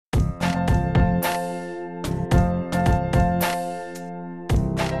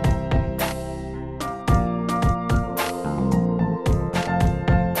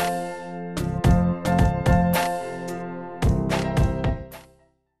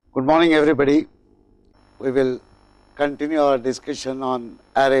Good morning everybody. We will continue our discussion on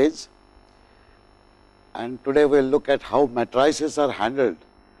arrays, and today we will look at how matrices are handled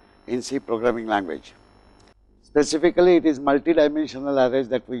in C programming language. Specifically, it is multi-dimensional arrays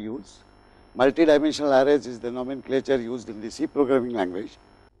that we use. Multi-dimensional arrays is the nomenclature used in the C programming language.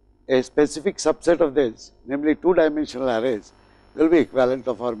 A specific subset of this, namely two-dimensional arrays, will be equivalent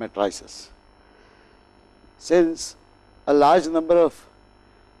of our matrices. Since a large number of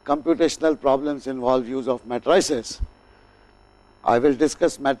computational problems involve use of matrices, I will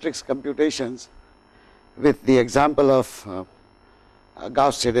discuss matrix computations with the example of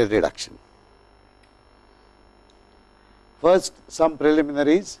Gaussian reduction. First, some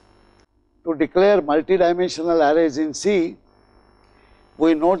preliminaries. To declare multidimensional arrays in C,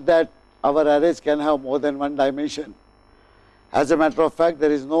 we note that our arrays can have more than one dimension. As a matter of fact,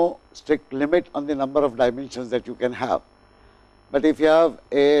 there is no strict limit on the number of dimensions that you can have. But if you have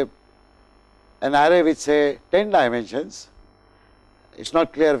an array with say 10 dimensions, it is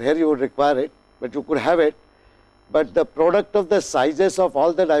not clear where you would require it, but you could have it. But the product of the sizes of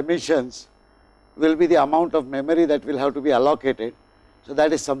all the dimensions will be the amount of memory that will have to be allocated. So,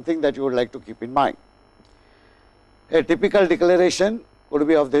 that is something that you would like to keep in mind. A typical declaration could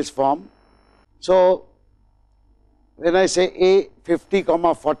be of this form. So, when I say A 50,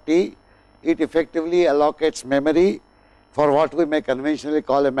 40, it effectively allocates memory for what we may conventionally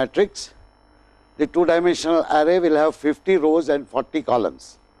call a matrix. The two-dimensional array will have 50 rows and 40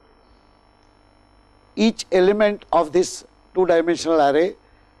 columns. Each element of this two-dimensional array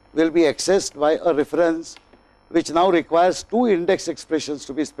will be accessed by a reference which now requires two index expressions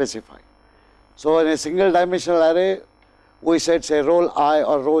to be specified. So, in a single dimensional array, we said say roll I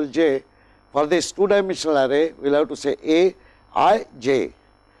or roll j. For this two-dimensional array, we will have to say A, I, j.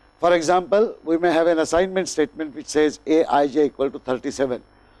 For example, we may have an assignment statement which says A, I, j equal to 37,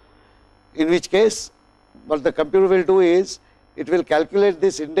 in which case what the computer will do is it will calculate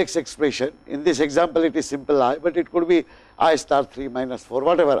this index expression. In this example, it is simple I, but it could be I star 3 minus 4,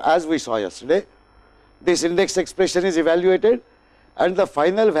 whatever, as we saw yesterday. This index expression is evaluated and the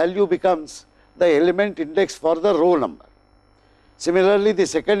final value becomes the element index for the row number. Similarly, the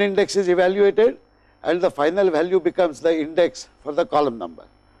second index is evaluated and the final value becomes the index for the column number.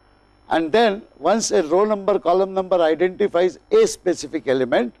 And then once a row number, column number identifies a specific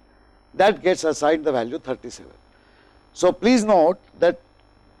element, that gets assigned the value 37. So, please note that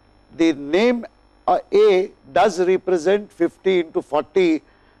the name A does represent 50 into 40,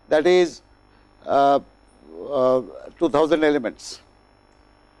 that is 2000 elements.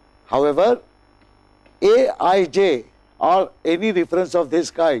 However, Aij or any reference of this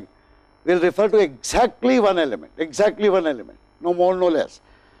kind will refer to exactly one element, no more, no less.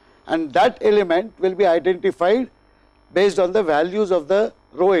 And that element will be identified based on the values of the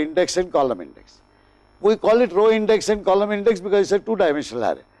row index and column index. We call it row index and column index because it is a two-dimensional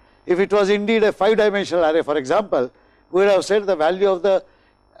array. If it was indeed a 5-dimensional array, for example, we would have said the value of the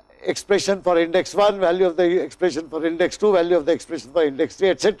expression for index 1, value of the expression for index 2, value of the expression for index 3,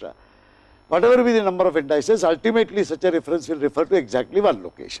 etc. Whatever be the number of indices, ultimately such a reference will refer to exactly one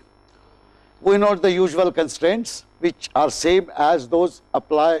location. We note the usual constraints which are same as those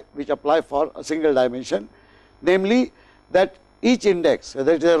which apply for a single dimension, namely that each index,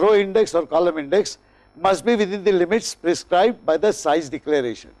 whether it is a row index or column index, must be within the limits prescribed by the size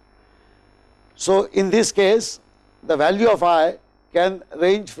declaration. So, in this case, the value of I can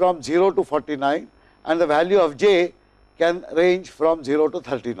range from 0 to 49 and the value of j can range from 0 to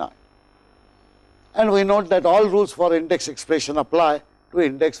 39. And we note that all rules for index expression apply to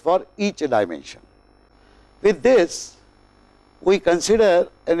index for each dimension. With this, we consider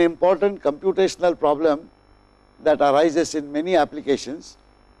an important computational problem that arises in many applications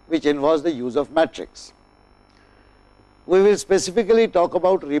which involves the use of matrix. We will specifically talk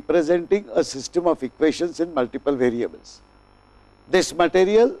about representing a system of equations in multiple variables. This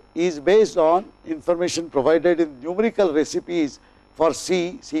material is based on information provided in numerical recipes for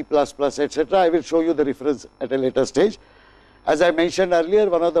C, C++, etc. I will show you the reference at a later stage. As I mentioned earlier,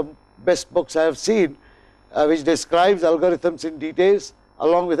 one of the best books I have seen which describes algorithms in details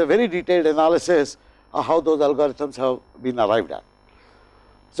along with a very detailed analysis of how those algorithms have been arrived at.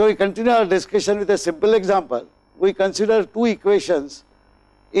 So, we continue our discussion with a simple example. We consider two equations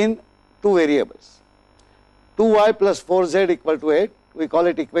in two variables. 2y plus 4z equal to 8, we call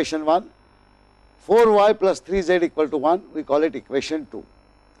it equation 1. 4y plus 3z equal to 1, we call it equation 2.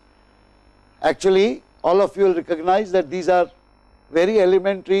 Actually, all of you will recognize that these are very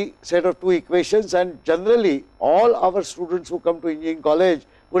elementary set of two equations, and generally all our students who come to engineering college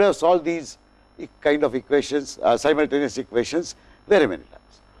would have solved these kind of equations, simultaneous equations very many times.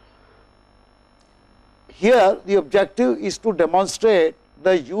 Here the objective is to demonstrate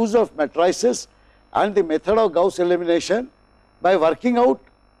the use of matrices and the method of Gauss elimination by working out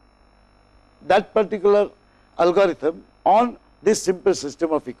that particular algorithm on this simple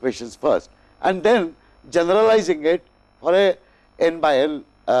system of equations first, and then generalizing it for a n by n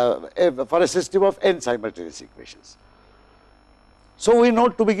for a system of n simultaneous equations. So we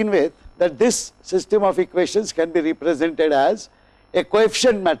note to begin with that this system of equations can be represented as a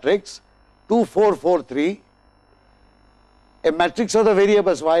coefficient matrix 2, 4, 4, 3, a matrix of the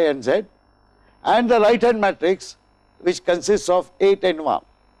variables y and z, and the right hand matrix which consists of 8 and 1.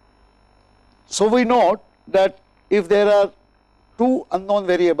 So we note that if there are two unknown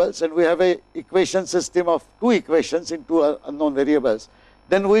variables and we have a equation system of two equations in two unknown variables,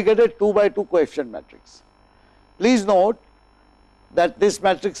 then we get a 2 by 2 coefficient matrix. Please note that this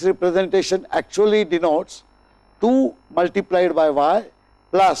matrix representation actually denotes 2 multiplied by y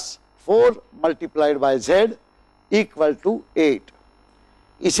plus 4 multiplied by z equal to 8.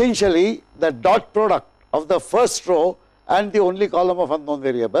 Essentially, the dot product of the first row and the only column of unknown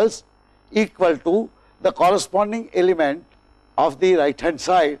variables equal to the corresponding element of the right hand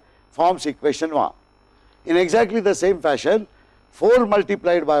side forms equation 1. In exactly the same fashion, 4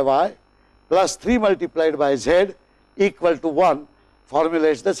 multiplied by y plus 3 multiplied by z equal to 1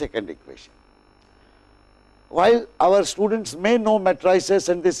 formulates the second equation. While our students may know matrices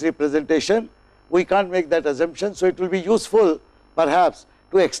and this representation, we can't make that assumption. So it will be useful perhaps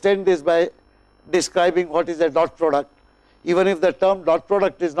to extend this by describing what is a dot product. Even if the term dot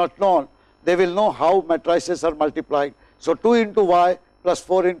product is not known, they will know how matrices are multiplied. So 2 into y plus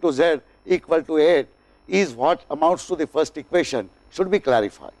 4 into z equal to 8 is what amounts to the first equation, should be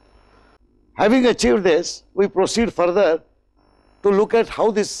clarified. Having achieved this, we proceed further to look at how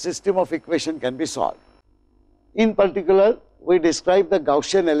this system of equation can be solved. In particular, we describe the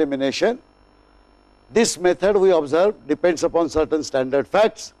Gaussian elimination. This method we observe depends upon certain standard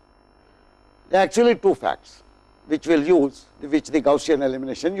facts. There are actually two facts which we'll use, which the Gaussian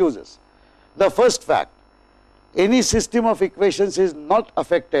elimination uses. The first fact, any system of equations is not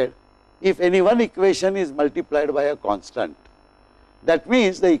affected if any one equation is multiplied by a constant. That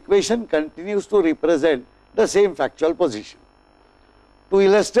means the equation continues to represent the same factual position. To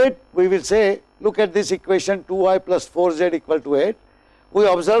illustrate, we will say, look at this equation 2y plus 4z equal to 8. We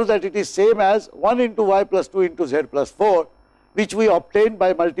observe that it is same as 1 into y plus 2 into z plus 4, which we obtained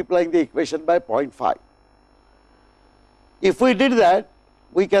by multiplying the equation by 0.5. If we did that,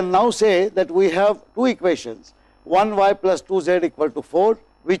 we can now say that we have two equations, 1y plus 2z equal to 4,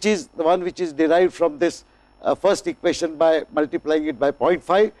 which is the one which is derived from this first equation by multiplying it by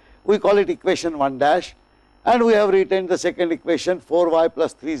 0.5. We call it equation 1 dash, and we have retained the second equation 4y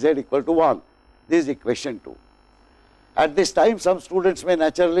plus 3z equal to 1. This is equation 2. At this time, some students may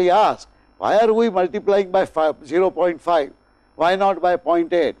naturally ask, why are we multiplying by 0.5? Why not by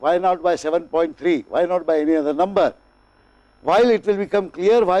 0.8? Why not by 7.3? Why not by any other number? While it will become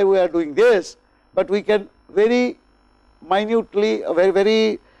clear why we are doing this, but we can very minutely,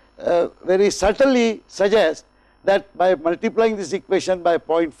 very subtly suggest that by multiplying this equation by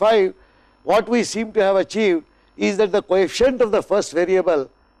 0.5, what we seem to have achieved is that the coefficient of the first variable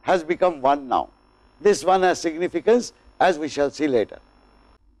has become 1 now. This 1 has significance, as we shall see later.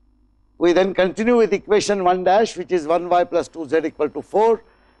 We then continue with equation 1 dash, which is 1y plus 2z equal to 4,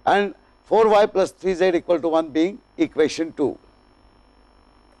 and 4y plus 3z equal to 1 being equation 2.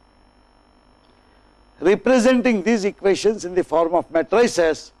 Representing these equations in the form of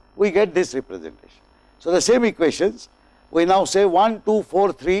matrices, we get this representation. So the same equations, we now say 1, 2,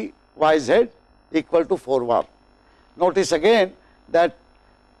 4, 3 yz equal to 4, 1. Notice again that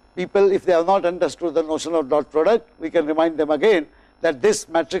people, if they have not understood the notion of dot product, we can remind them again that this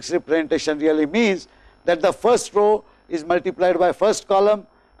matrix representation really means that the first row is multiplied by first column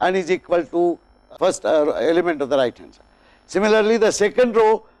and is equal to first element of the right hand side. Similarly, the second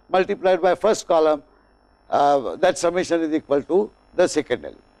row multiplied by first column, that summation is equal to the second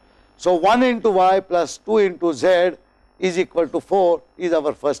element. So 1 into y plus 2 into z is equal to 4 is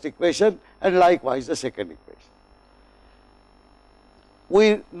our first equation, and likewise the second equation.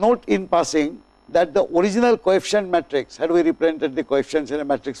 We note in passing that the original coefficient matrix, had we represented the coefficients in a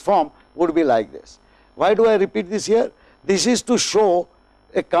matrix form, would be like this. Why do I repeat this here? This is to show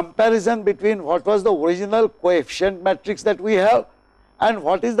a comparison between what was the original coefficient matrix that we have and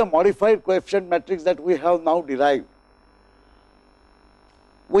what is the modified coefficient matrix that we have now derived.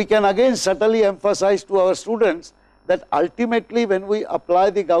 We can again subtly emphasize to our students that ultimately when we apply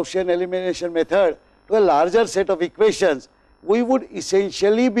the Gaussian elimination method to a larger set of equations, we would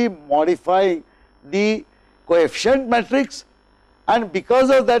essentially be modifying the coefficient matrix and because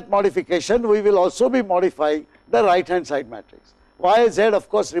of that modification we will also be modifying the right hand side matrix. Y, Z of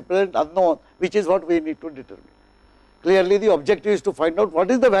course represent unknown, which is what we need to determine. Clearly the objective is to find out what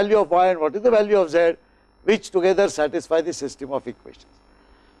is the value of Y and what is the value of Z, which together satisfy the system of equations.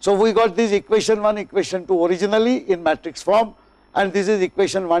 So we got this equation 1, equation 2 originally in matrix form, and this is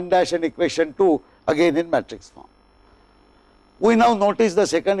equation 1 dash and equation 2 again in matrix form. We now notice the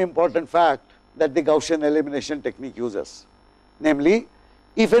second important fact that the Gaussian elimination technique uses, namely,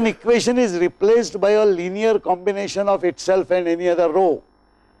 if an equation is replaced by a linear combination of itself and any other row,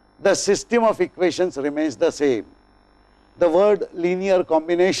 the system of equations remains the same. The word linear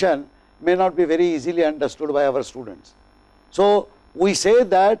combination may not be very easily understood by our students. So we say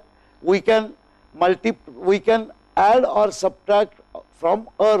that we can add or subtract from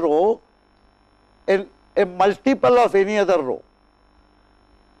a row a multiple of any other row.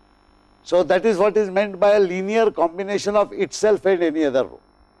 So that is what is meant by a linear combination of itself and any other row.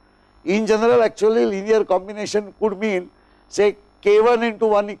 In general, actually linear combination could mean, say, k1 into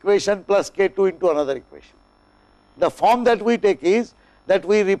one equation plus k2 into another equation. The form that we take is that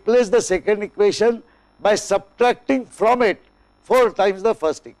we replace the second equation by subtracting from it 4 times the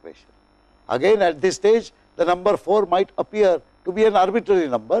first equation. Again, at this stage the number 4 might appear to be an arbitrary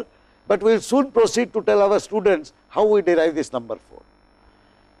number, but we will soon proceed to tell our students how we derive this number 4.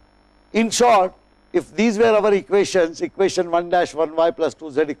 In short, if these were our equations, equation 1 dash 1y plus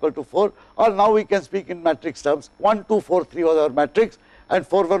 2z equal to 4, or now we can speak in matrix terms, 1, 2, 4, 3 was our matrix and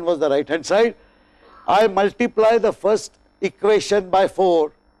 4, 1 was the right hand side. I multiply the first equation by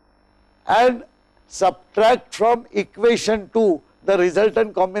 4 and subtract from equation 2 the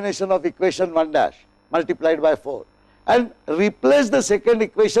resultant combination of equation 1 dash multiplied by 4 and replace the second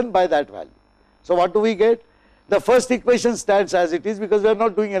equation by that value. So what do we get? The first equation stands as it is because we are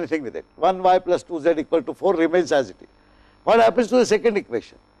not doing anything with it. 1y plus 2z equal to 4 remains as it is. What happens to the second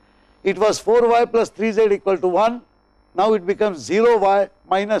equation? It was 4y plus 3z equal to 1. Now it becomes 0y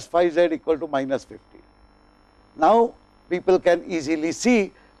minus 5z equal to minus 15. Now people can easily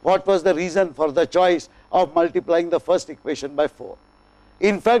see what was the reason for the choice of multiplying the first equation by 4.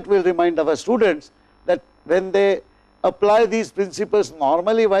 In fact, we will remind our students that when they apply these principles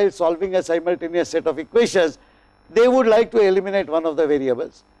normally while solving a simultaneous set of equations, they would like to eliminate one of the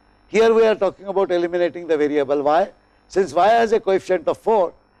variables. Here we are talking about eliminating the variable y. Since y has a coefficient of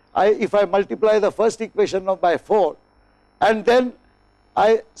 4, if I multiply the first equation by 4 and then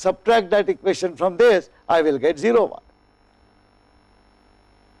I subtract that equation from this, I will get 0y.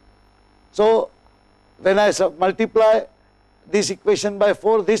 So when I multiply this equation by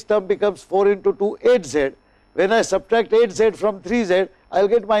 4, this term becomes 4 into 2, 8z. When I subtract 8z from 3z, I will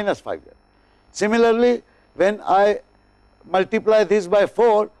get minus 5z. Similarly, when I multiply this by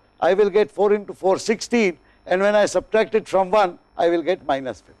 4, I will get 4 into 4, 16, and when I subtract it from 1, I will get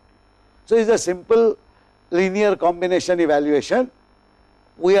minus 50. So it is a simple linear combination evaluation.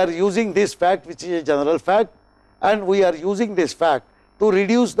 We are using this fact, which is a general fact, and we are using this fact to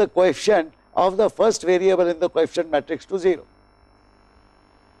reduce the coefficient of the first variable in the coefficient matrix to 0.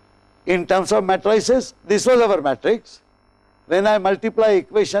 In terms of matrices, this was our matrix. When I multiply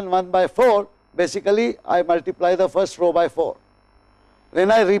equation 1 by 4, basically I multiply the first row by 4.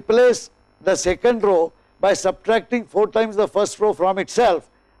 When I replace the second row by subtracting 4 times the first row from itself,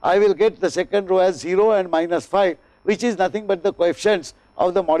 I will get the second row as 0 and minus 5, which is nothing but the coefficients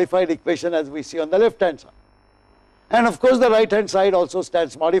of the modified equation as we see on the left hand side. And of course the right hand side also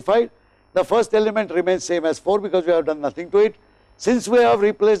stands modified. The first element remains same as 4 because we have done nothing to it. Since we have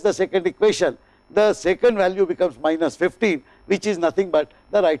replaced the second equation, the second value becomes minus 15, which is nothing but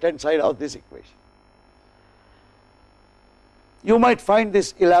the right hand side of this equation. You might find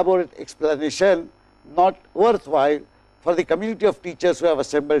this elaborate explanation not worthwhile for the community of teachers who have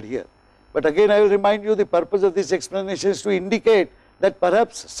assembled here. But again, I will remind you the purpose of this explanation is to indicate that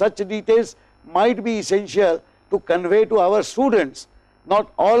perhaps such details might be essential to convey to our students,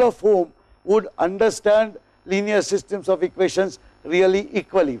 not all of whom would understand linear systems of equations really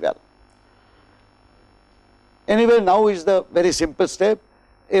equally well. Anyway, now is the very simple step.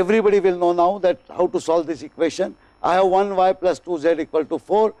 Everybody will know now that how to solve this equation. I have 1y plus 2z equal to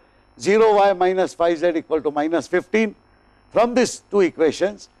 4, 0y minus 5z equal to minus 15. From these two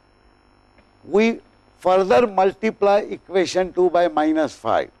equations, we further multiply equation 2 by minus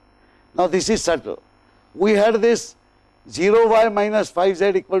 5. Now this is subtle. We had this 0y minus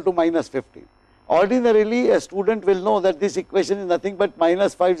 5z equal to minus 15. Ordinarily, a student will know that this equation is nothing but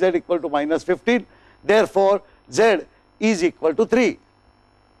minus 5z equal to minus 15. Therefore, z is equal to 3.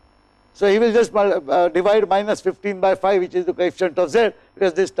 So he will just divide minus 15 by 5, which is the coefficient of z,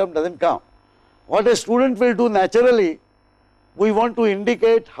 because this term does not count. What a student will do naturally we want to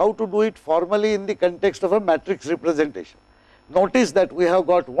indicate how to do it formally in the context of a matrix representation. Notice that we have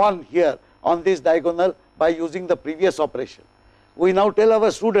got 1 here on this diagonal by using the previous operation. We now tell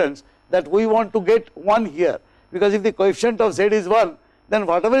our students that we want to get 1 here, because if the coefficient of z is 1, then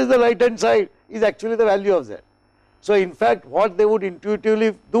whatever is the right hand side is actually the value of z. So in fact, what they would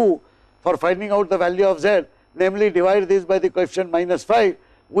intuitively do for finding out the value of z, namely divide this by the coefficient minus 5,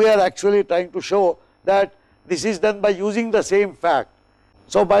 we are actually trying to show that this is done by using the same fact.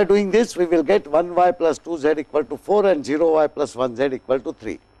 So by doing this, we will get 1y plus 2z equal to 4 and 0y plus 1z equal to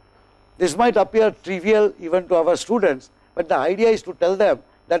 3. This might appear trivial even to our students, but the idea is to tell them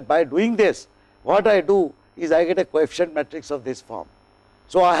that by doing this, what I do is I get a coefficient matrix of this form.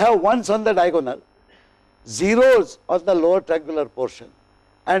 So I have 1s on the diagonal, zeros on the lower triangular portion,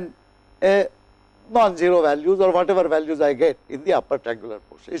 and a non-zero values or whatever values I get in the upper triangular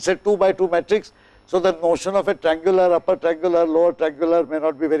portion. It is a 2 by 2 matrix. So the notion of a triangular, upper triangular, lower triangular may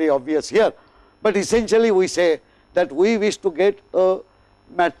not be very obvious here, but essentially we say that we wish to get a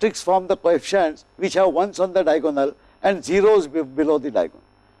matrix from the coefficients which have 1s on the diagonal and zeros below the diagonal.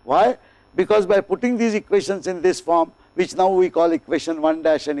 Why? Because by putting these equations in this form, which now we call equation 1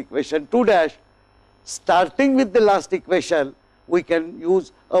 dash and equation 2 dash, starting with the last equation, we can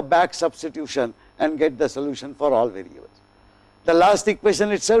use a back substitution and get the solution for all variables. The last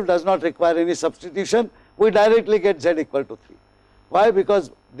equation itself does not require any substitution, we directly get z equal to 3. Why?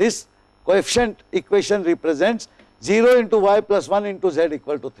 Because this coefficient equation represents 0 into y plus 1 into z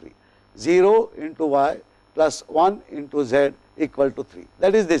equal to 3. 0 into y plus 1 into z equal to 3.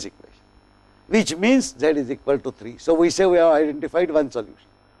 That is this equation, which means z is equal to 3. So we say we have identified one solution.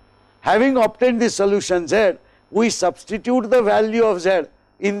 Having obtained this solution z, we substitute the value of z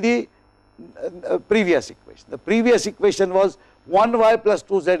in the previous equation. The previous equation was 1y plus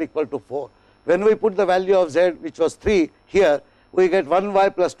 2z equal to 4. When we put the value of z, which was 3 here, we get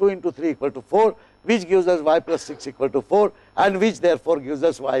 1y plus 2 into 3 equal to 4, which gives us y plus 6 equal to 4, and which therefore gives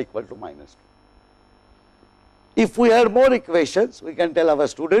us y equal to minus 2. If we had more equations, we can tell our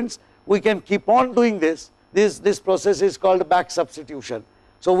students, we can keep on doing this. This process is called back substitution.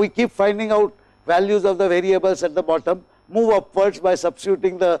 So we keep finding out values of the variables at the bottom, move upwards by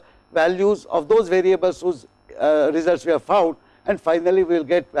substituting the values of those variables whose results we have found, and finally we will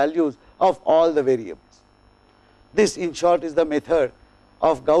get values of all the variables. This in short is the method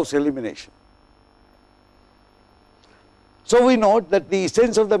of Gauss elimination. So we note that the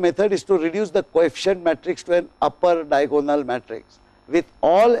essence of the method is to reduce the coefficient matrix to an upper diagonal matrix with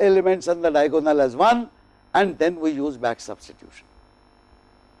all elements on the diagonal as 1, and then we use back substitution.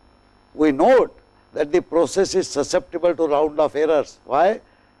 We note that the process is susceptible to round off errors. Why?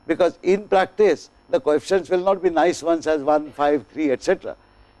 Because in practice the coefficients will not be nice ones as 1, 5, 3, etc.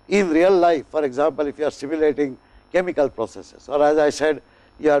 In real life, for example, if you are simulating chemical processes, or as I said,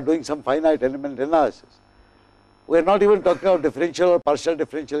 you are doing some finite element analysis, we are not even talking about differential or partial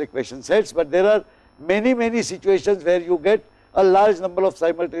differential equation sets, but there are many situations where you get a large number of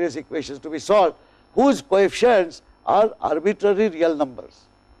simultaneous equations to be solved whose coefficients are arbitrary real numbers.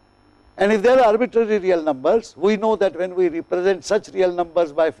 And if there are arbitrary real numbers, we know that when we represent such real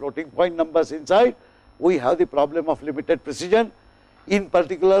numbers by floating point numbers inside, we have the problem of limited precision. In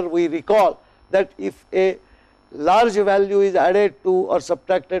particular, we recall that if a large value is added to or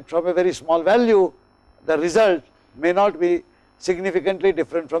subtracted from a very small value, the result may not be significantly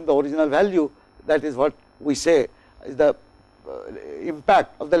different from the original value. That is what we say is the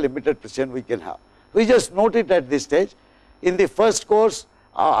impact of the limited precision we can have. We just note it at this stage. In the first course,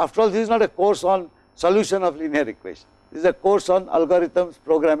 after all, this is not a course on solution of linear equations. This is a course on algorithms,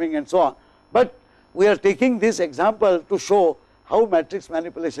 programming and so on. But we are taking this example to show how matrix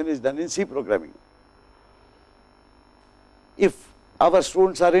manipulation is done in C programming. If our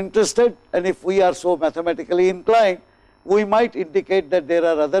students are interested and if we are so mathematically inclined, we might indicate that there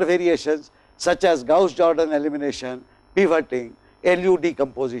are other variations such as Gauss-Jordan elimination, pivoting, LU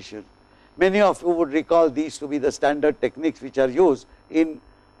decomposition. Many of you would recall these to be the standard techniques which are used in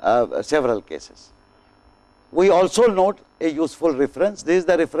several cases. We also note a useful reference. This is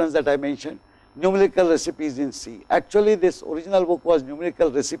the reference that I mentioned, numerical recipes in C. Actually, this original book was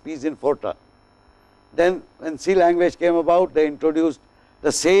numerical recipes in Fortran. Then when C language came about, they introduced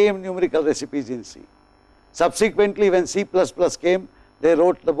the same numerical recipes in C. Subsequently, when C++ came, they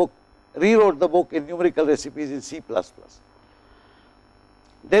wrote the book, rewrote the book in numerical recipes in C++.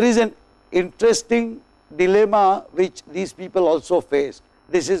 There is an interesting dilemma which these people also faced.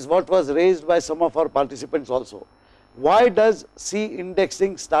 This is what was raised by some of our participants also. Why does C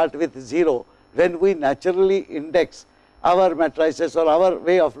indexing start with 0 when we naturally index our matrices or our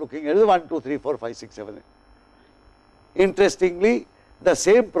way of looking at it 1, 2, 3, 4, 5, 6, 7, 8? Interestingly, the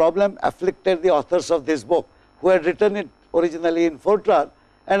same problem afflicted the authors of this book, who had written it originally in Fortran,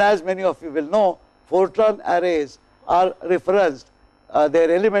 and as many of you will know, Fortran arrays are referenced,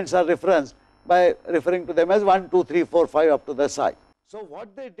 their elements are referenced by referring to them as 1, 2, 3, 4, 5 up to the side. So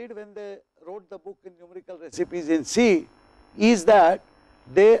what they did when they wrote the book in numerical recipes in C is that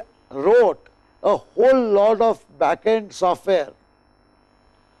they wrote a whole lot of back-end software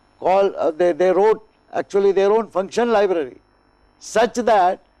called, they wrote actually their own function library, such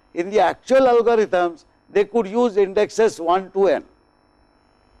that in the actual algorithms they could use indexes 1 to n.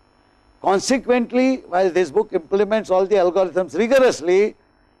 Consequently, while this book implements all the algorithms rigorously,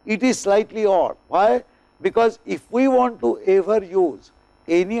 it is slightly odd. Why? Because if we want to ever use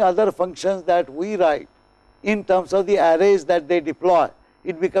any other functions that we write in terms of the arrays that they deploy,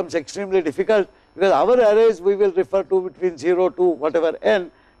 it becomes extremely difficult, because our arrays we will refer to between 0 to whatever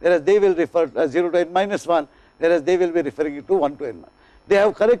n, whereas they will refer to 0 to n minus 1, whereas they will be referring it to 1 to n. They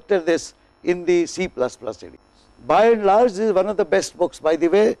have corrected this in the C++ editions. By and large, this is one of the best books. By the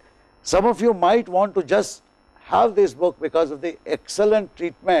way, some of you might want to just have this book because of the excellent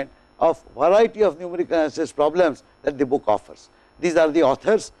treatment of variety of numerical analysis problems that the book offers. These are the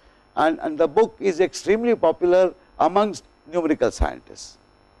authors, and the book is extremely popular amongst numerical scientists.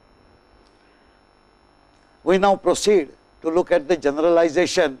 We now proceed to look at the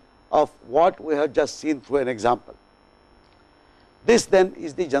generalization of what we have just seen through an example. This then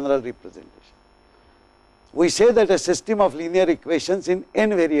is the general representation. We say that a system of linear equations in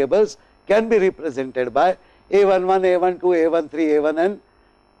n variables can be represented by a11, a12, a13, a1n,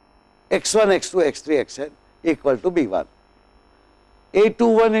 x1, x2, x3, xn equal to b1.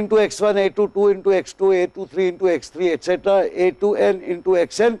 a21 into x1, a22 into x2, a23 into x3, etc., a2n into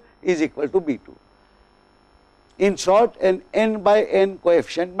xn is equal to b2. In short, an n by n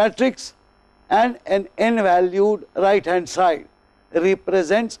coefficient matrix and an n valued right hand side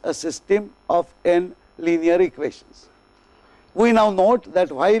represents a system of n linear equations. We now note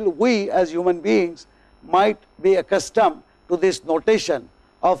that while we as human beings might be accustomed to this notation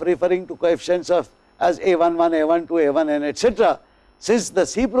of referring to coefficients of as a11, a12, a1n, etc., since the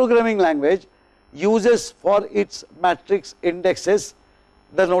C programming language uses for its matrix indexes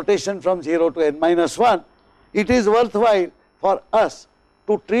the notation from 0 to n minus 1, it is worthwhile for us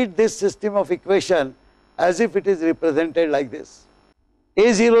to treat this system of equation as if it is represented like this: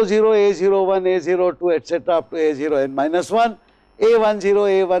 a00, a01, a02, etc. up to a0n minus 1, a10,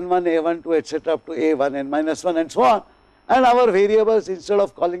 a11, a12, etc. up to a1n minus 1, and so on. And our variables, instead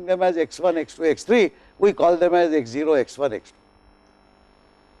of calling them as x1, x2, x3, we call them as x0, x1, x2.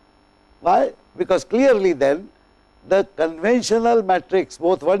 Why? Because clearly then the conventional matrix,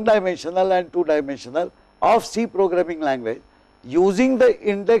 both one dimensional and two dimensional, of C programming language, using the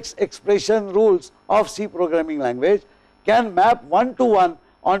index expression rules of C programming language, can map one to one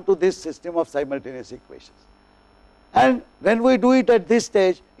onto this system of simultaneous equations. And when we do it at this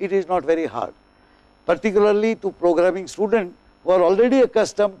stage, it is not very hard, particularly to programming students who are already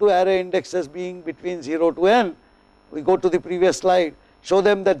accustomed to array indexes being between 0 to n. We go to the previous slide, show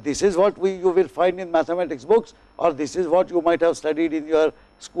them that this is what you will find in mathematics books, or this is what you might have studied in your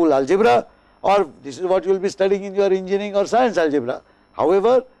school algebra, or this is what you will be studying in your engineering or science algebra.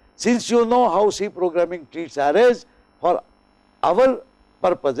 However, since you know how C programming treats arrays, for our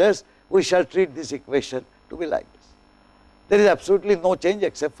purposes, we shall treat this equation to be like this. There is absolutely no change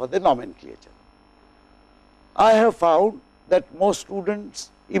except for the nomenclature. I have found that most students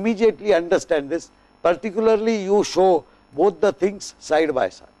immediately understand this, particularly you show both the things side by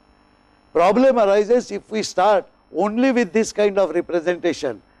side. Problem arises if we start only with this kind of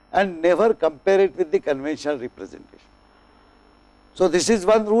representation and never compare it with the conventional representation. So this is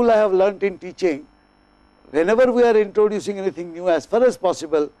one rule I have learnt in teaching: whenever we are introducing anything new, as far as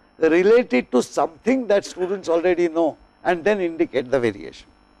possible, relate it to something that students already know and then indicate the variation.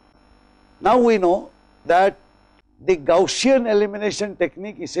 Now we know that the Gaussian elimination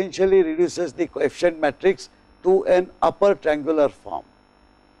technique essentially reduces the coefficient matrix to an upper triangular form.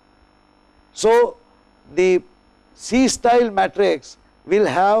 So the C style matrix will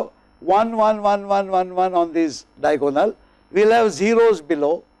have 1, 1, 1, 1, 1, 1 on this diagonal, we will have zeros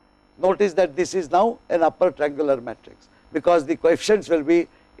below. Notice that this is now an upper triangular matrix, because the coefficients will be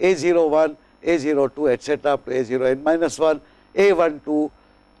a01, a02, etc. up to a0n minus 1, a12,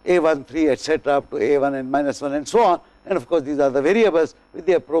 a13, etc. up to a1n minus 1, and so on. And of course, these are the variables with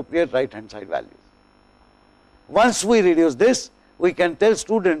the appropriate right hand side values. Once we reduce this, we can tell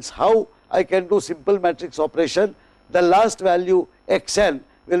students how I can do simple matrix operation. The last value xn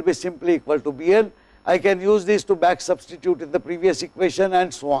will be simply equal to bn. I can use this to back substitute in the previous equation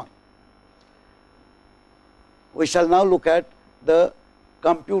and so on. we shall now look at the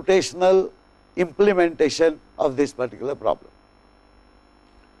computational implementation of this particular problem.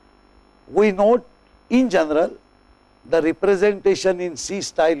 We note in general the representation in C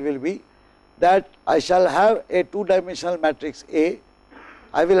style will be that I shall have a two-dimensional matrix A,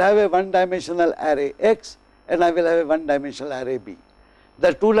 I will have a one-dimensional array X, and I will have a one-dimensional array B.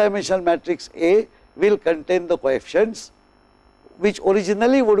 The two-dimensional matrix A will contain the coefficients which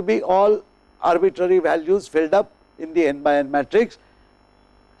originally would be all arbitrary values filled up in the n by n matrix,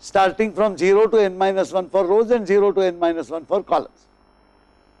 starting from 0 to n minus 1 for rows and 0 to n minus 1 for columns.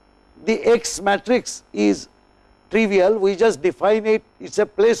 The X matrix is trivial, we just define it, it is a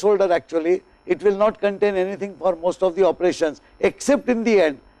placeholder actually, it will not contain anything for most of the operations except in the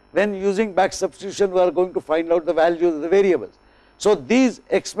end when using back substitution we are going to find out the values of the variables. So, these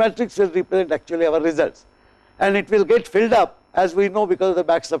X matrix will represent actually our results, and it will get filled up as we know because of the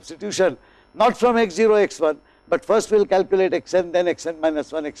back substitution, not from x0 x1, but first we will calculate xn, then xn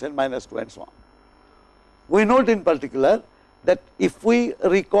minus 1, xn minus 2 and so on. We note in particular that if we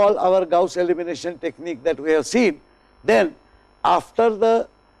recall our Gauss elimination technique that we have seen, then after the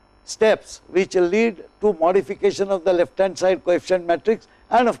steps which lead to modification of the left hand side coefficient matrix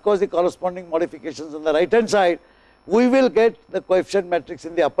and of course the corresponding modifications on the right hand side, we will get the coefficient matrix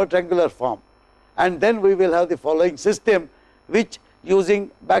in the upper triangular form, and then we will have the following system which using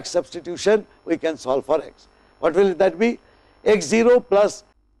back substitution we can solve for x. What will that be? x0 plus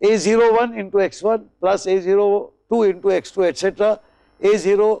a01 into x1 plus a02 into x2 etc.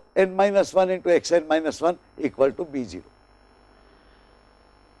 a0 n minus 1 into xn minus 1 equal to b0.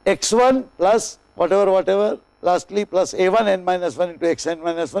 x1 plus whatever lastly plus a1 n minus 1 into xn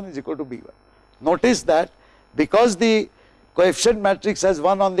minus 1 is equal to b1. Notice that because the coefficient matrix has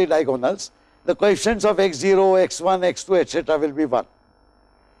 1 on the diagonals, the coefficients of x0, x1, x2 etc. will be 1.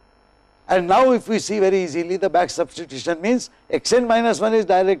 And now if we see very easily the back substitution means xn minus 1 is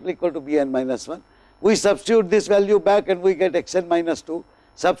directly equal to bn minus 1. We substitute this value back and we get xn minus 2,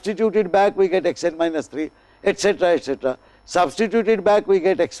 substitute it back we get xn minus 3 etc. etc. Substitute it back we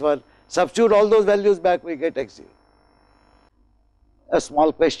get x1, substitute all those values back we get x0. A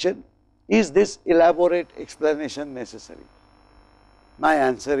small question, is this elaborate explanation necessary? My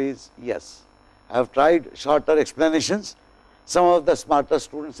answer is yes. I have tried shorter explanations. Some of the smarter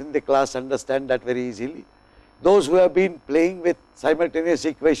students in the class understand that very easily. Those who have been playing with simultaneous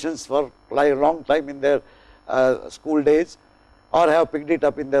equations for a long time in their school days or have picked it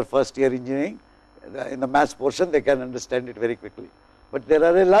up in their first year engineering, in the maths portion they can understand it very quickly. But there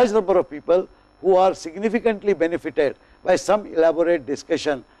are a large number of people who are significantly benefited by some elaborate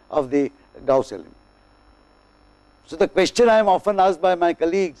discussion of the Gauss element. So, the question I am often asked by my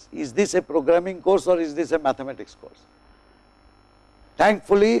colleagues, is this a programming course or is this a mathematics course?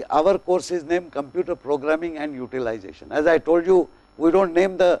 Thankfully, our course is named Computer Programming and Utilization. As I told you, we do not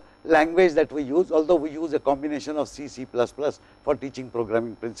name the language that we use, although we use a combination of C, C++ for teaching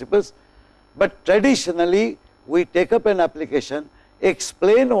programming principles. But traditionally, we take up an application,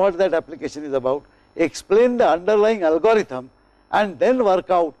 explain what that application is about, explain the underlying algorithm, and then work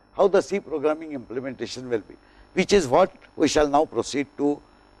out how the C programming implementation will be, which is what we shall now proceed to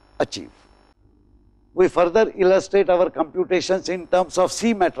achieve. We further illustrate our computations in terms of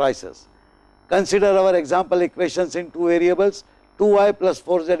C matrices. Consider our example equations in two variables, 2y plus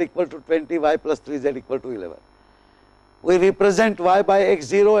 4z equal to 20, y plus 3z equal to 11. We represent y by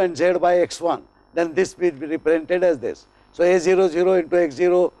x0 and z by x1, then this will be represented as this. So, a00 into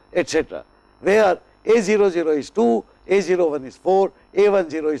x0 etc., where a00 is 2, a01 is 4,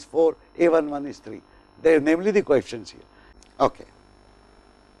 a10 is 4, a11 is 3. They are namely the coefficients here. Okay.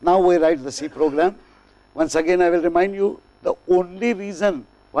 Now, we write the C program. Once again I will remind you, the only reason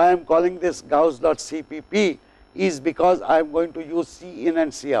why I am calling this Gauss.cpp is because I am going to use C in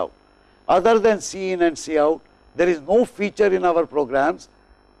and C out. Other than C in and C out, there is no feature in our programs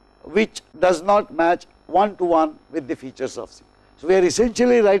which does not match one to one with the features of C. So, we are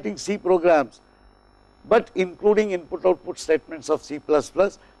essentially writing C programs, but including input output statements of C++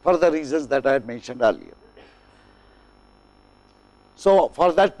 for the reasons that I had mentioned earlier. So,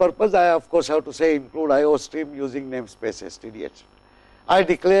 for that purpose I of course have to say include IO stream using namespace std etc. I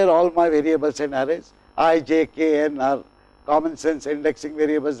declare all my variables and arrays. I, j, k, n are common sense indexing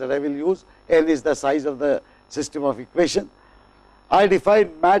variables that I will use. N is the size of the system of equation. I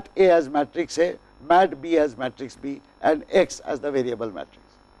define mat A as matrix A, mat B as matrix B, and x as the variable matrix.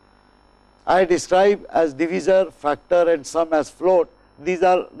 I describe as divisor, factor and sum as float. These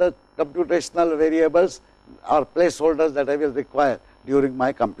are the computational variables or placeholders that I will require during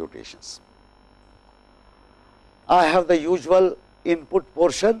my computations. I have the usual input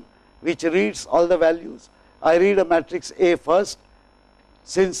portion which reads all the values. I read a matrix A first.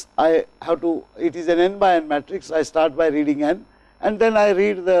 Since I have to, it is an n by n matrix, I start by reading n, and then I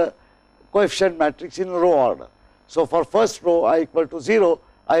read the coefficient matrix in row order. So, for first row I equal to 0,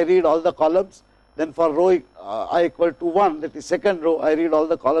 I read all the columns, then for row I equal to 1, that is second row, I read all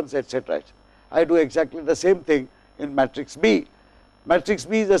the columns, etc. I do exactly the same thing in matrix B. Matrix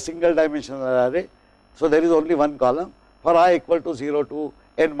B is a single dimensional array, so there is only one column. For I equal to 0 to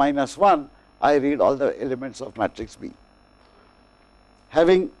n minus 1, I read all the elements of matrix B.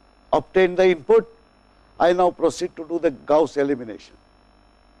 Having obtained the input, I now proceed to do the Gauss elimination.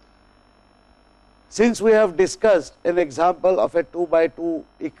 Since we have discussed an example of a 2 by 2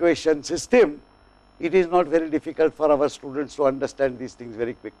 equation system, it is not very difficult for our students to understand these things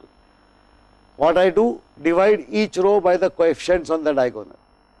very quickly. What I do? Divide each row by the coefficients on the diagonal.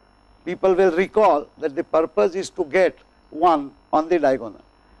 People will recall that the purpose is to get 1 on the diagonal,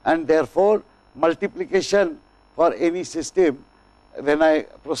 and therefore multiplication for any system when I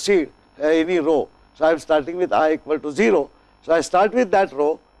proceed any row. So, I am starting with I equal to 0. So, I start with that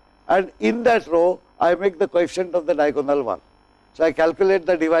row, and in that row I make the coefficient of the diagonal 1. So, I calculate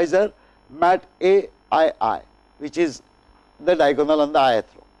the divisor mat AII, which is the diagonal on the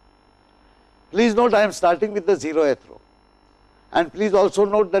ith row. Please note, I am starting with the 0th row, and please also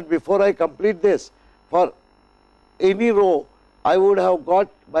note that before I complete this, for any row I would have got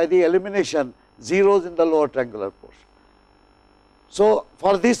by the elimination zeros in the lower triangular portion. So,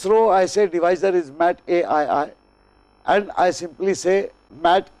 for this row I say divisor is mat AII, and I simply say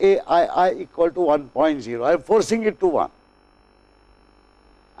mat AII equal to 1.0. I am forcing it to 1,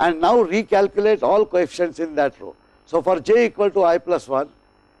 and now recalculate all coefficients in that row. So, for j equal to I plus 1,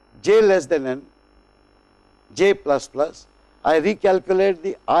 j less than n, j plus plus, I recalculate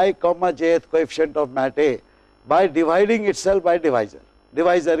the I comma jth coefficient of mat A by dividing itself by divisor.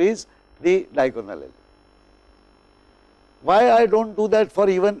 Divisor is the diagonal element. Why I do not do that for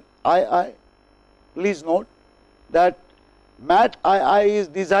even II? Please note that mat II is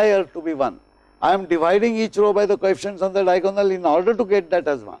desired to be 1. I am dividing each row by the coefficients on the diagonal in order to get that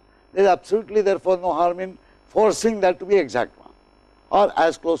as 1. There is absolutely therefore no harm in forcing that to be exact 1 or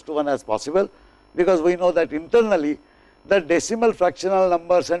as close to 1 as possible, because we know that internally the decimal fractional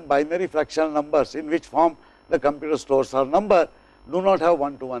numbers and binary fractional numbers in which form the computer stores our number do not have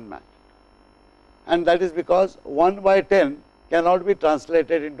 1-to-1 match. And that is because 1 by 10 cannot be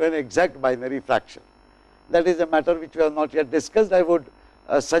translated into an exact binary fraction. That is a matter which we have not yet discussed. I would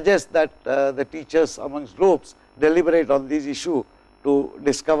suggest that the teachers amongst groups deliberate on this issue to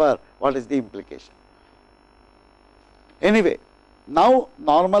discover what is the implication. Anyway, now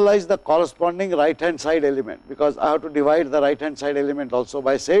normalize the corresponding right hand side element, because I have to divide the right hand side element also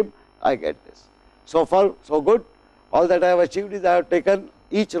by same, I get this. So far so good. All that I have achieved is I have taken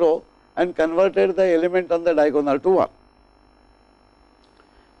each row and converted the element on the diagonal to 1.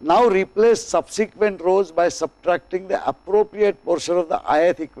 Now replace subsequent rows by subtracting the appropriate portion of the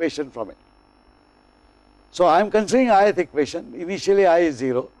ith equation from it. So, I am considering ith equation, initially I is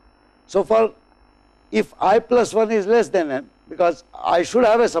 0. So, for if I plus 1 is less than n, because I should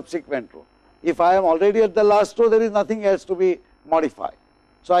have a subsequent row. If I am already at the last row, there is nothing else to be modified.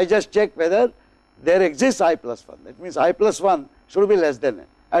 So, I just check whether there exists I plus 1, that means I plus 1 should be less than n,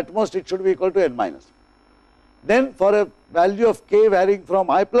 at most it should be equal to n minus 1. Then for a value of k varying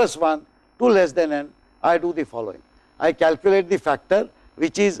from I plus 1 to less than n, I do the following. I calculate the factor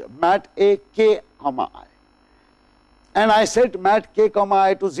which is mat A k comma I, and I set mat k comma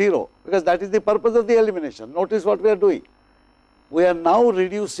I to 0, because that is the purpose of the elimination. Notice what we are doing. We are now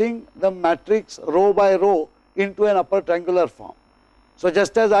reducing the matrix row by row into an upper triangular form. So,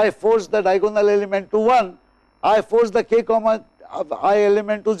 just as I force the diagonal element to 1, I force the k comma I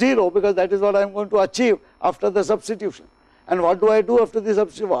element to 0, because that is what I am going to achieve after the substitution. And what do I do after the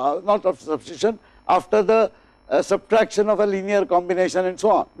substitution? Not after substitution, after the subtraction of a linear combination and so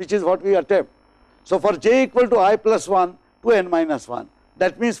on, which is what we attempt. So, for j equal to I plus 1 to n minus 1,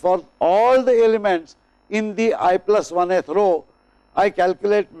 that means for all the elements in the I plus 1th row, I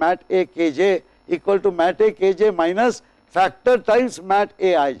calculate mat A kj equal to mat A kj minus factor times mat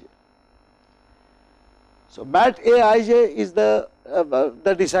Aij. So, mat Aij is the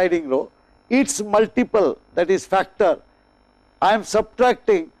deciding row, its multiple, that is factor, I am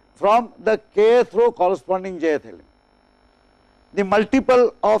subtracting from the kth row corresponding jth element. The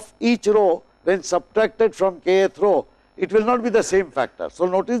multiple of each row when subtracted from kth row, it will not be the same factor. So,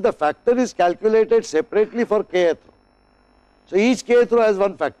 notice the factor is calculated separately for kth row. So, each kth row has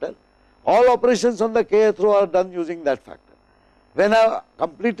one factor, all operations on the kth row are done using that factor. When I have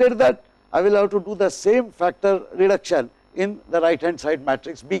completed that, I will have to do the same factor reduction in the right hand side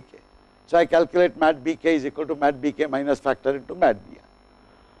matrix Bk. So I calculate mat bk is equal to mat bk minus factor into mat bi.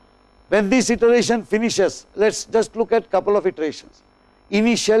 When this iteration finishes, let's just look at couple of iterations.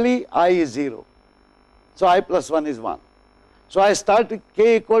 Initially I is 0, so I plus 1 is 1. So I start with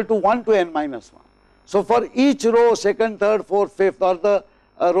k equal to 1 to n minus 1. So for each row, second, third, fourth, fifth, or the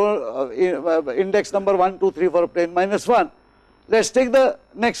row index number 1, 2, 3, 4 up to n minus 1, let's take the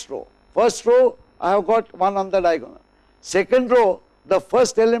next row. First row I have got 1 on the diagonal. Second row, the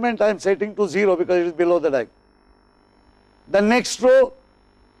first element I am setting to 0 because it is below the diagonal. The next row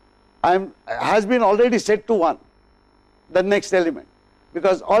has been already set to 1, the next element,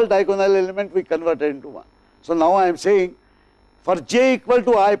 because all diagonal element we converted into 1. So now I am saying for j equal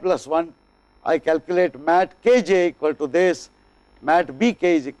to I plus 1, I calculate mat kj equal to this, mat bk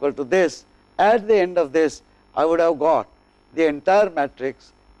is equal to this. At the end of this, I would have got the entire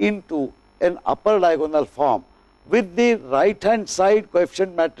matrix into an upper diagonal form with the right hand side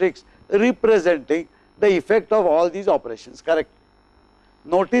coefficient matrix representing the effect of all these operations, correct?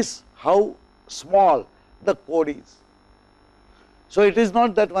 Notice how small the code is. So it is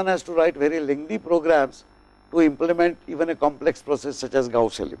not that one has to write very lengthy programs to implement even a complex process such as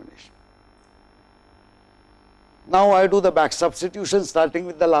Gaussian elimination. Now I do the back substitution starting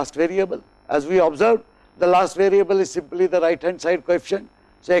with the last variable. As we observed, the last variable is simply the right hand side coefficient.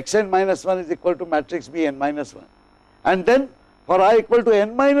 So xn minus 1 is equal to matrix B n minus 1. And then for I equal to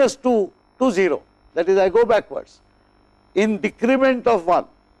n minus 2 to 0, that is I go backwards. In decrement of 1,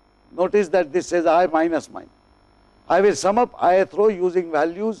 notice that this says I minus mine. I will sum up ith row using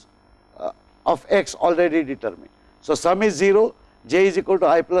values of x already determined. So sum is 0, j is equal to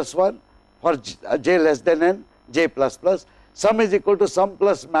I plus 1, for j less than n, j plus plus, sum is equal to sum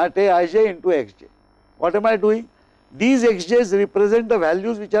plus mat a ij into xj. What am I doing? These xj's represent the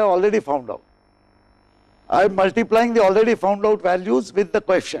values which I have already found out. I am multiplying the already found out values with the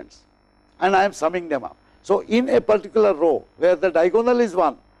coefficients and I am summing them up. So in a particular row where the diagonal is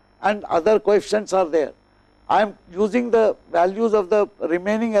 1 and other coefficients are there, I am using the values of the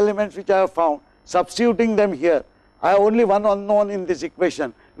remaining elements which I have found, substituting them here. I have only one unknown in this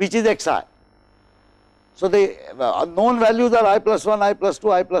equation, which is xi. So the unknown values are I plus 1, I plus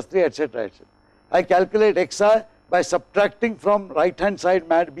 2, I plus 3, etc., etc. I calculate xi by subtracting from right hand side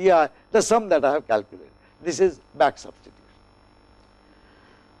mat bi the sum that I have calculated. This is back substitution.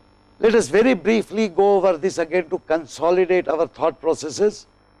 Let us very briefly go over this again to consolidate our thought processes.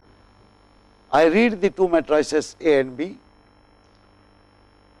 I read the two matrices A and B.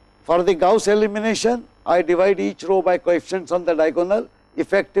 For the Gauss elimination, I divide each row by coefficients on the diagonal.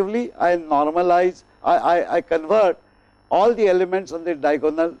 Effectively, I normalize, I convert all the elements on the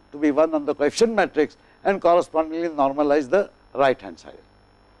diagonal to be 1 on the coefficient matrix and correspondingly normalize the right hand side.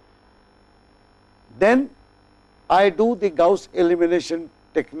 Then I do the Gauss elimination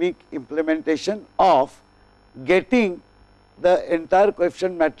technique implementation of getting the entire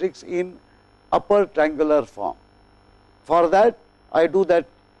coefficient matrix in upper triangular form. For that, I do that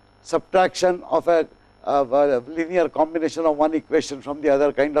subtraction of a linear combination of one equation from the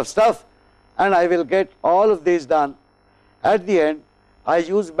other kind of stuff, and I will get all of these done. At the end, I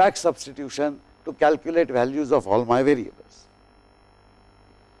use back substitution to calculate values of all my variables.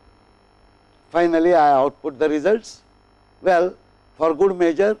 Finally, I output the results. Well, for good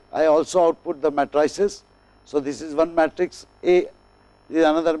measure, I also output the matrices. So this is one matrix A, this is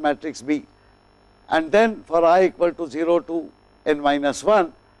another matrix B. And then for I equal to 0 to n minus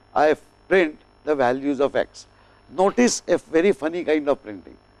 1, I print the values of x. Notice a very funny kind of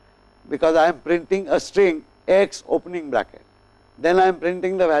printing, because I am printing a string x opening bracket, then I am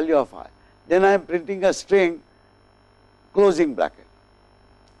printing the value of I, then I am printing a string closing bracket,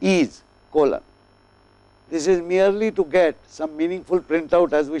 is colon. This is merely to get some meaningful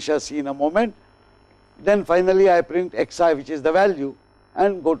printout, as we shall see in a moment. Then finally I print xi, which is the value,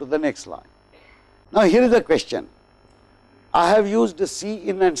 and go to the next line. Now here is the question. I have used C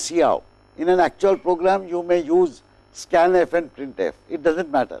in and C out. In an actual program, you may use scanf and printf, it does not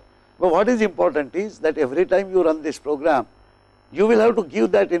matter. But what is important is that every time you run this program, you will have to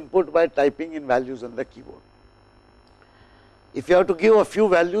give that input by typing in values on the keyboard. If you have to give a few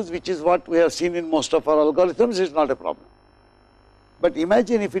values, which is what we have seen in most of our algorithms, it is not a problem. But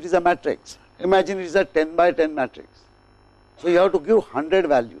imagine if it is a matrix, imagine it is a 10 by 10 matrix. So you have to give 100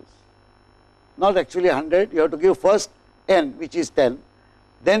 values, not actually 100, you have to give first n, which is 10,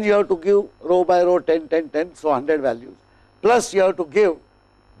 then you have to give row by row 10, 10, 10, so 100 values, plus you have to give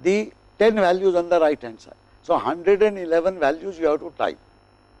the 10 values on the right hand side. So 111 values you have to type.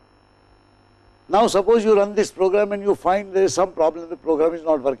 Now suppose you run this program and you find there is some problem, the program is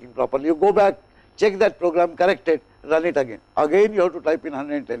not working properly. You go back, check that program, correct it, run it again. Again you have to type in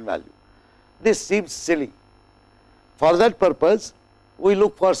 110 values. this seems silly. For that purpose, we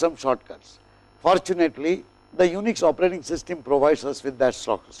look for some shortcuts. Fortunately, the Unix operating system provides us with that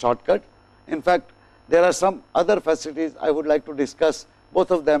shortcut. In fact, there are some other facilities I would like to discuss,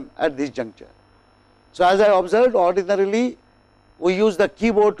 both of them at this juncture. So, as I observed, ordinarily we use the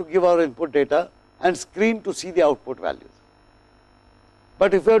keyboard to give our input data and screen to see the output values.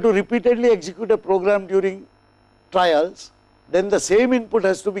 But if we have to repeatedly execute a program during trials, then the same input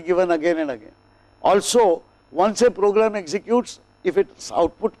has to be given again and again. Also, once a program executes, if its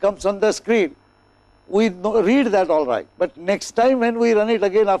output comes on the screen, we read that all right, but next time when we run it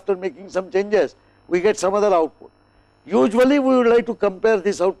again after making some changes, we get some other output. Usually we would like to compare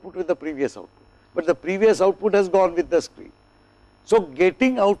this output with the previous output, but the previous output has gone with the screen. So,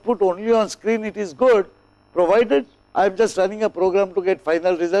 getting output only on screen, it is good, provided I am just running a program to get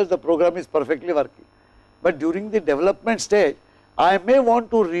final results, the program is perfectly working. But during the development stage, I may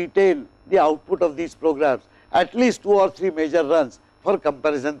want to retain the output of these programs at least 2 or 3 major runs for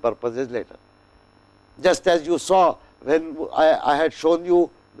comparison purposes later. Just as you saw when I had shown you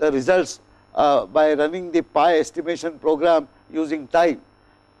the results by running the pi estimation program using time.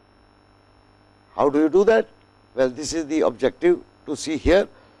 How do you do that? Well, this is the objective to see here.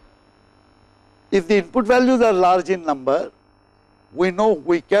 If the input values are large in number, we know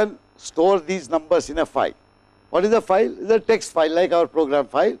we can store these numbers in a file. What is a file? It is a text file like our program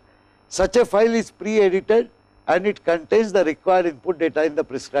file. Such a file is pre-edited and it contains the required input data in the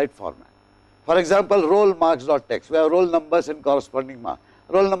prescribed format. For example, roll marks.txt, we have roll numbers and corresponding mark.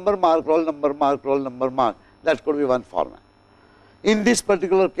 Roll number mark, roll number mark, roll number mark, that could be one format. In this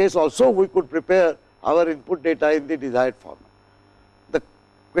particular case also, we could prepare our input data in the desired format. The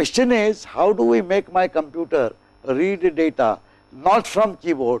question is, how do we make my computer read data not from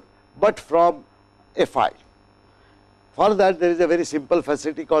keyboard but from a file? For that, there is a very simple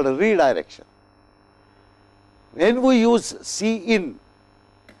facility called redirection. When we use cin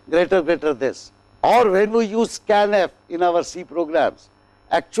greater this, or when we use scanf in our C programs,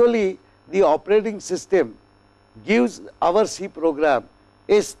 actually the operating system gives our C program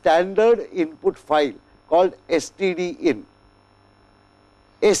a standard input file called stdin.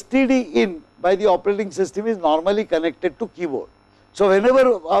 Stdin by the operating system is normally connected to keyboard. So,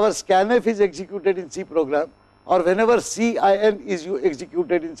 whenever our scanf is executed in C program, or whenever cin is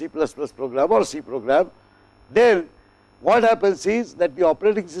executed in C++ program or C program, then what happens is that the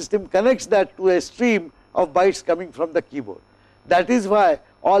operating system connects that to a stream of bytes coming from the keyboard. That is why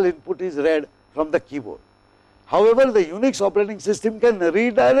all input is read from the keyboard. However, the Unix operating system can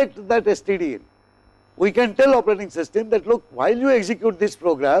redirect that stdin. We can tell operating system that, look, while you execute this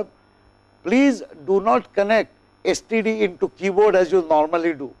program, please do not connect stdin to keyboard as you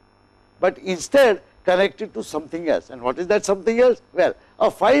normally do, but instead connect it to something else. And what is that something else? Well, a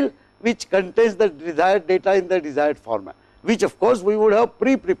file which contains the desired data in the desired format, which of course we would have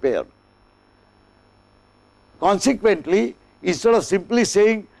pre-prepared. Consequently, instead of simply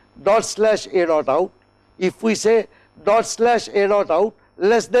saying ./a.out, if we say ./a.out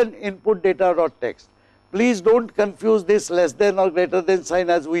less than input data.txt, please do not confuse this less than or greater than sign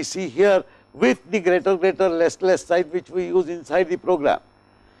as we see here with the greater less sign which we use inside the program.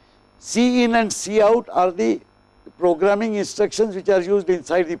 cin and cout are the programming instructions which are used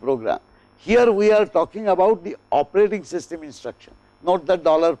inside the program. Here we are talking about the operating system instruction, not the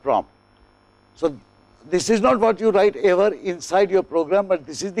 $prompt. So, this is not what you write ever inside your program, but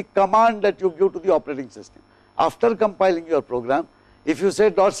this is the command that you give to the operating system. After compiling your program, if you say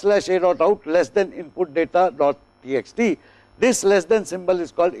 ./a.out less than input data.txt, this less than symbol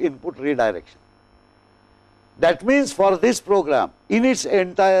is called input redirection. That means for this program in its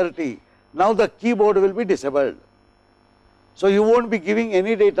entirety, now the keyboard will be disabled. So, you will not be giving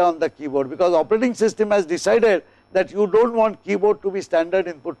any data on the keyboard, because operating system has decided that you do not want keyboard to be standard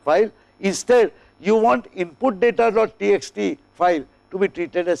input file. Instead, you want input data.txt file to be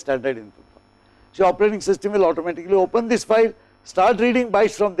treated as standard input file. So, operating system will automatically open this file, start reading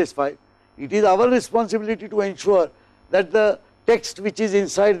bytes from this file. It is our responsibility to ensure that the text which is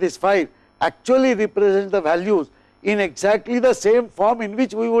inside this file actually represents the values in exactly the same form in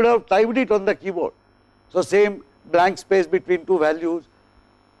which we would have typed it on the keyboard. So, same blank space between two values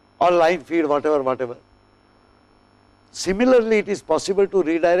or line feed, whatever. Similarly, it is possible to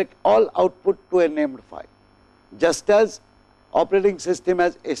redirect all output to a named file. Just as operating system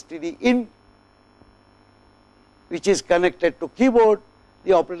has stdin which is connected to keyboard,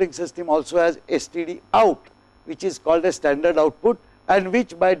 the operating system also has stdout which is called a standard output and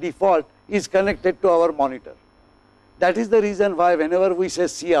which by default is connected to our monitor. That is the reason why whenever we say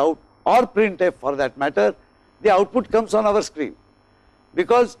cout or printf for that matter, the output comes on our screen,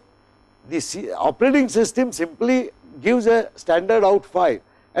 because The operating system simply gives a standard out file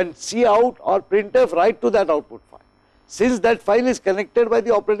and cout or printf write to that output file. Since that file is connected by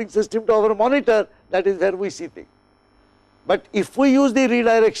the operating system to our monitor, that is where we see things. But if we use the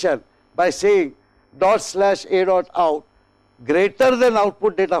redirection by saying ./a.out greater than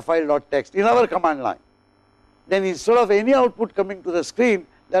output data file dot text in our command line, then instead of any output coming to the screen,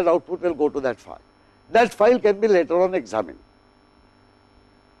 that output will go to that file. That file can be later on examined.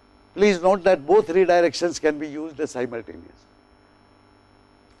 Please note that both redirections can be used simultaneously.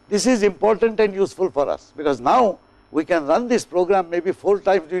 This is important and useful for us, because now we can run this program maybe 4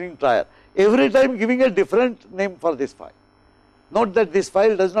 times during trial, every time giving a different name for this file. Note that this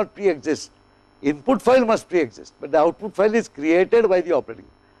file does not pre-exist. Input file must pre-exist, but the output file is created by the operating.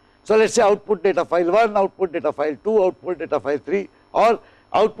 So let us say output data file 1, output data file 2, output data file 3, or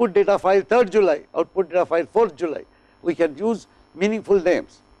output data file 3rd July, output data file 4th July. We can use meaningful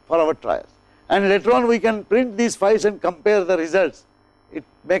names for our trials, and later on we can print these files and compare the results. It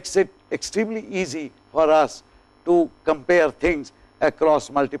makes it extremely easy for us to compare things across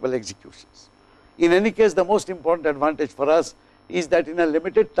multiple executions. In any case, the most important advantage for us is that in a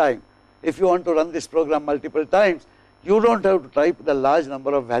limited time, if you want to run this program multiple times, you do not have to type the large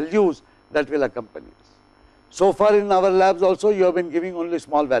number of values that will accompany us. So far in our labs also, you have been giving only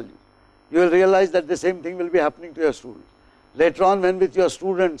small values. You will realize that the same thing will be happening to your students. Later on, when with your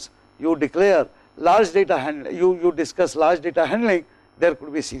students you declare large data handling, you discuss large data handling, there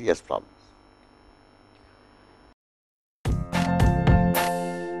could be serious problems.